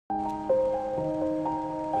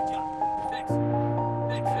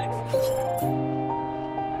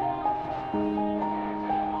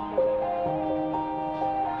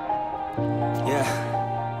Yeah,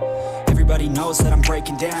 everybody knows that I'm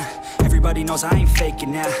breaking down. Everybody knows I ain't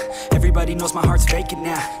faking now. Everybody knows my heart's vacant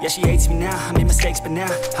now. Yeah, she hates me now, I made mistakes, but now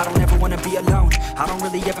I don't ever wanna be alone. I don't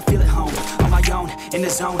really ever feel at home. On my own, in the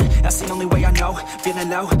zone, that's the only way I know. Feeling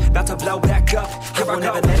low, about to blow back up. I won't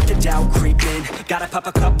ever let the doubt creep in. Gotta pop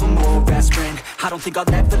a couple more aspirin. I don't think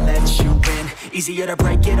I'll ever let you in. Easier to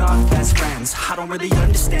break it off best friends. I don't really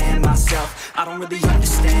understand myself. I don't really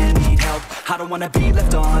understand, need help. I don't wanna be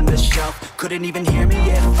left on the shelf. Couldn't even hear me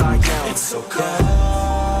if I yelled. It's so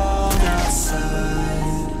cold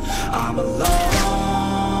outside, I'm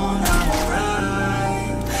alone, I'm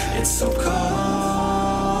alright. It's so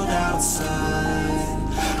cold outside,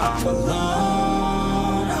 I'm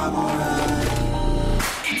alone, I'm alright.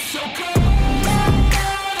 It's so cold.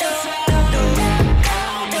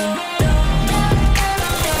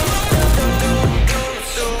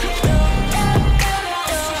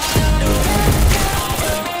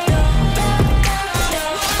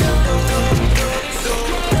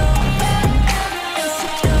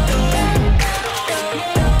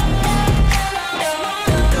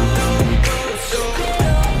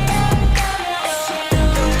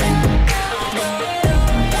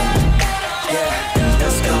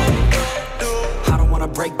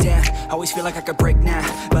 Always feel like I could break now,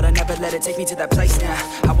 but I never let it take me to that place now.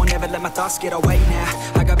 I won't ever let my thoughts get away now.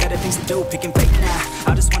 I got better things to do, picking fate now.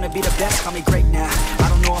 I just wanna be the best, call me great now. I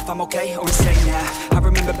don't know if I'm okay or insane now. I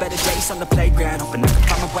remember better days on the playground, hoping I can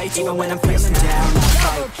find my way even when I'm feeling down. I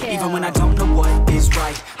fight, even when I don't know what is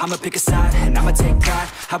right. I'ma pick a side and I'ma take pride.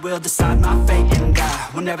 I will decide my fate and I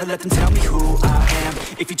will never let them tell me who I am.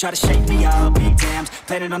 If you try to shake me, I'll be damned.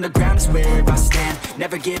 Planet on the ground is where I stand.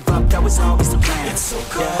 Never give up, that was always the plan. It's so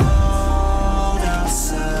cold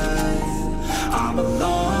outside, I'm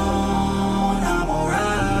alone, I'm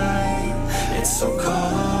alright. It's so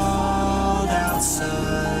cold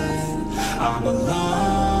outside, I'm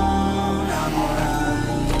alone, I'm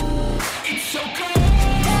alright. It's so cold.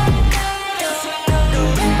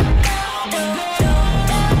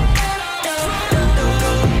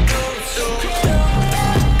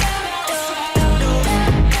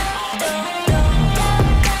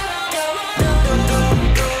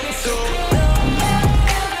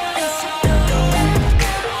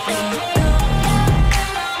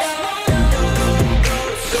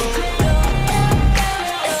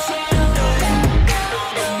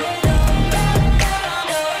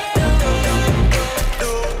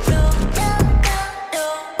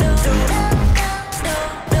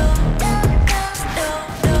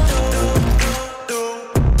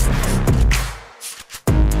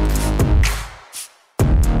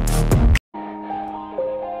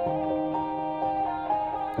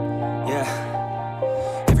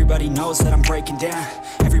 Everybody knows that I'm breaking down.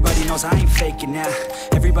 Everybody knows I ain't faking now.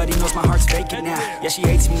 Everybody knows my heart's vacant now. Yeah, she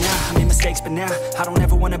hates me now, I made mistakes, but now I don't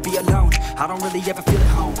ever wanna be alone. I don't really ever feel at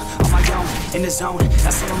home. On my own, in the zone,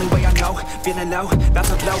 that's the only way I know. Feeling low, about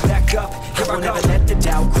to blow back up. I won't ever let the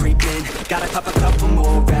doubt creep in. Gotta pop a couple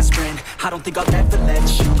more aspirin. I don't think I'll ever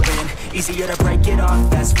let you in. Easier to break it off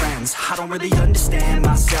best friends. I don't really understand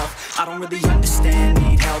myself. I don't really understand,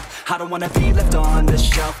 need help. I don't wanna be left on the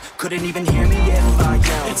shelf. Couldn't even hear me if I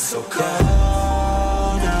yelled. It's so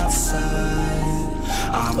cold outside,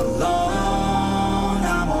 I'm alone,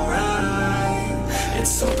 I'm alright.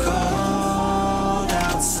 It's so cold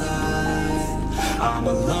outside, I'm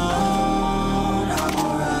alone, I'm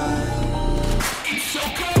alright. It's so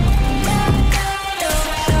cold.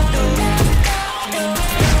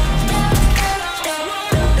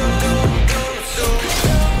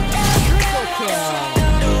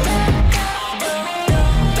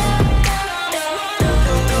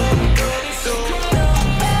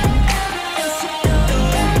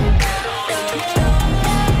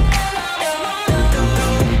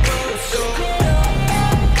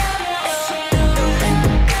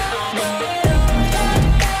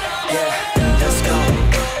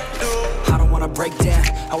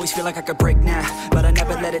 Always feel like I could break now, but I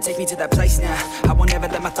never let it take me to that place now. I won't ever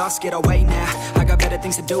let my thoughts get away now. I got better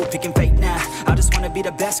things to do, picking fate now. I just wanna be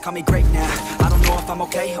the best, call me great now. I don't know if I'm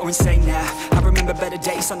okay or insane now. I remember better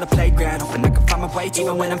days on the playground, hoping I can find my way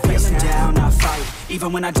even when I'm feeling down. I fight,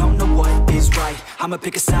 even when I don't know what is right. I'ma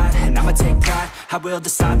pick a side and I'ma take pride. I will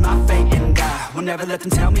decide my fate and I will never let them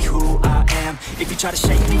tell me who I am. If you try to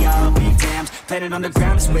shake me, I'll be damned. Planet on the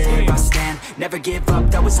ground is where I stand. Never give up,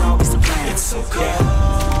 that was always the plan. It's so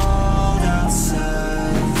cold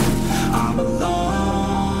outside, I'm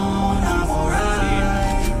alone, I'm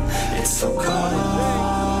alright. It's so cold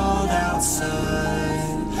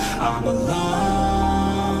I'm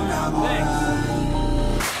alone, I'm alright.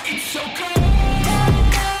 It's so cold.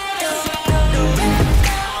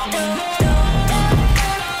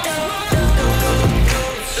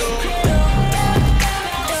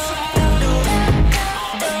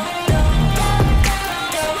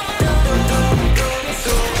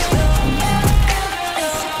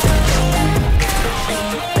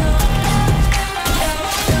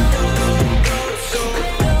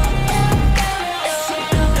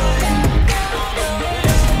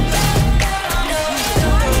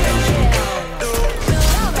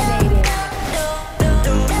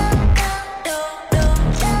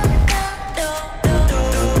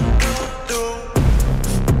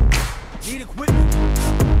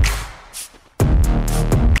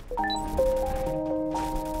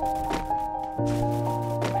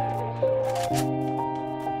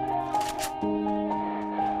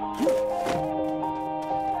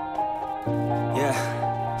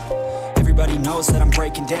 Everybody knows that I'm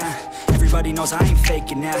breaking down. Everybody knows I ain't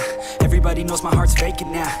faking now. Everybody knows my heart's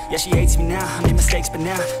vacant now. Yeah, she hates me now, I made mistakes but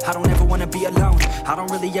now I don't ever wanna be alone. I don't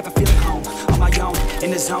really ever feel at home. On my own, in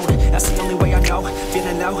the zone, that's the only way I know.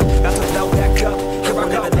 Feeling low, about to blow back up. Here I'll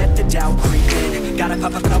never let the doubt creep in. Gotta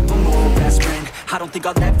pop a couple more aspirin. I don't think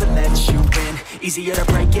I'll ever let you in. Easier to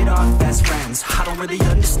break it off best friends. I don't really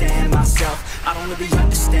understand myself. I don't really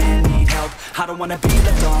understand, need help. I don't wanna be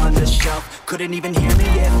left on the shelf. Couldn't even hear me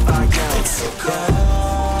if I yelled. It's so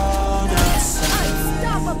cold outside.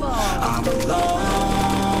 Unstoppable. I'm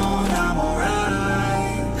alone, I'm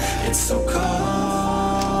alright. It's so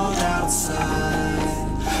cold outside.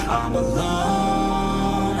 I'm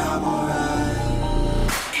alone, I'm alright.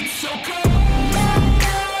 It's so cold.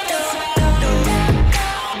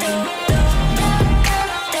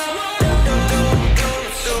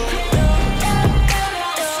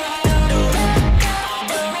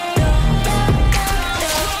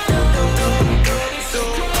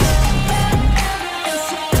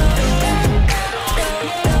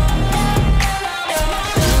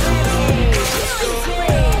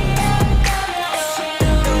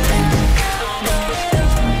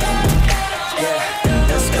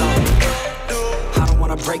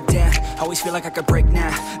 Always feel like I could break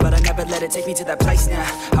now, but I never let it take me to that place now.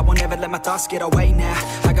 I won't ever let my thoughts get away now.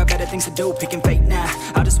 I got better things to do, picking fate now.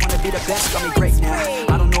 I just wanna be the best, got me great now.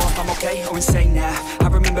 I don't know if I'm okay or insane now. I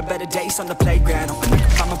remember better days on the playground, hoping I can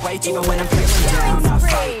find my way. Even when I'm feeling down, I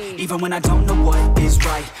fight. Even when I don't know what is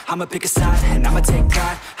right, I'ma pick a side and I'ma take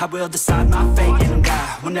pride. I will decide my fate and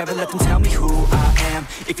I will never let them tell me who I am.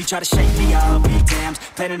 If you try to shake me, I'll be damned.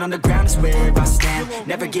 Planet on the ground is where I stand.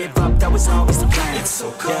 Never give up, that was always the plan. It's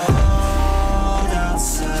so cold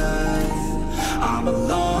outside. I'm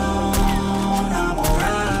alone, I'm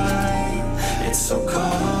alright. It's so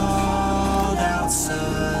cold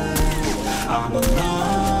outside. I'm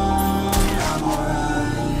alone, I'm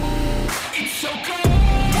alright. It's so cold.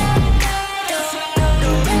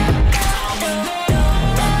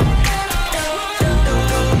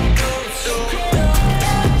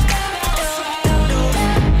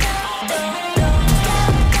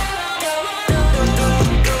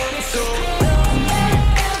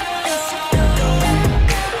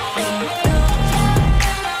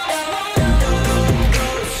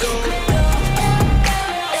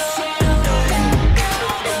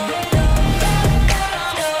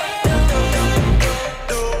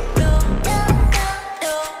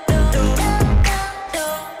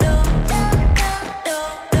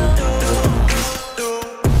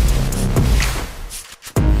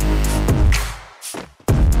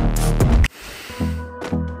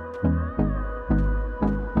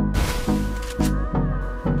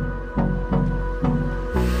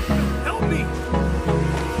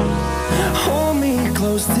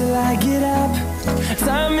 Till I get up,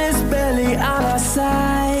 time is barely on our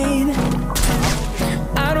side.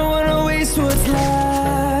 I don't wanna waste what's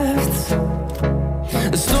left.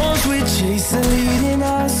 The storms we chase are leading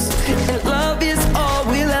us, and love is all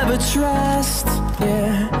we'll ever trust.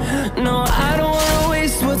 Yeah, no, I don't wanna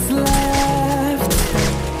waste what's left.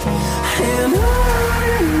 And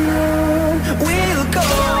on we'll go,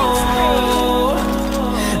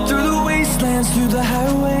 through the wastelands, through the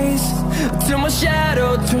highways, till my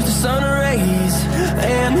shadow turns to sun rays.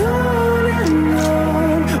 And on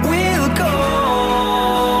we'll go,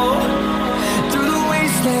 through the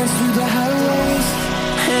wastelands, through the highways,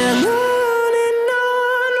 and on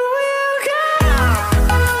we'll go.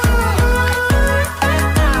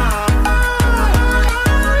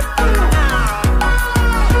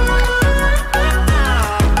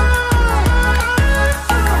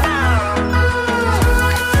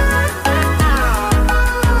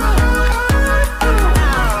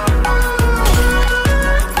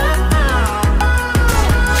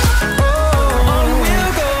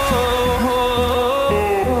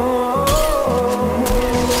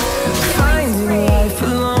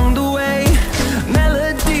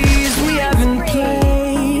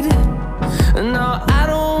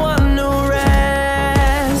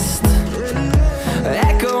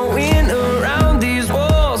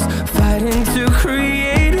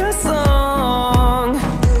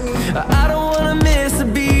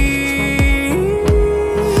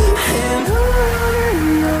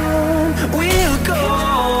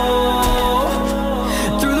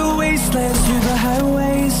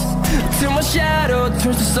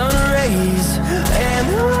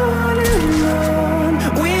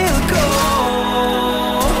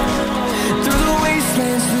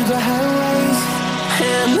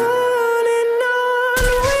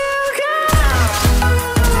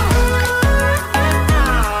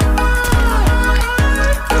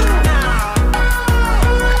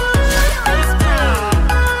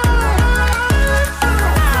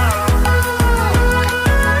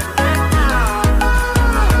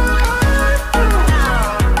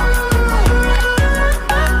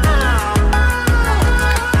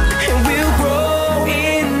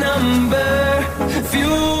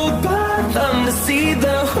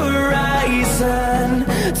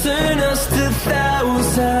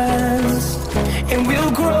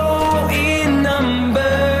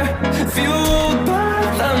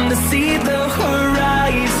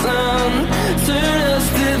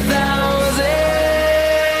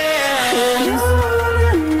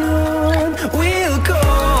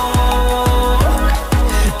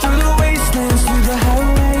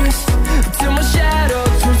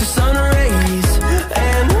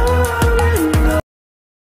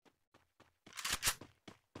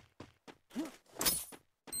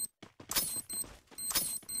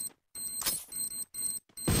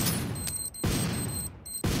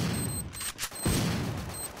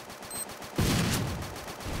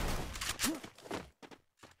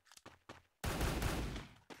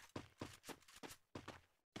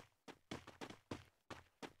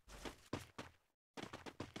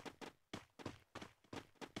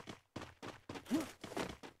 Huh?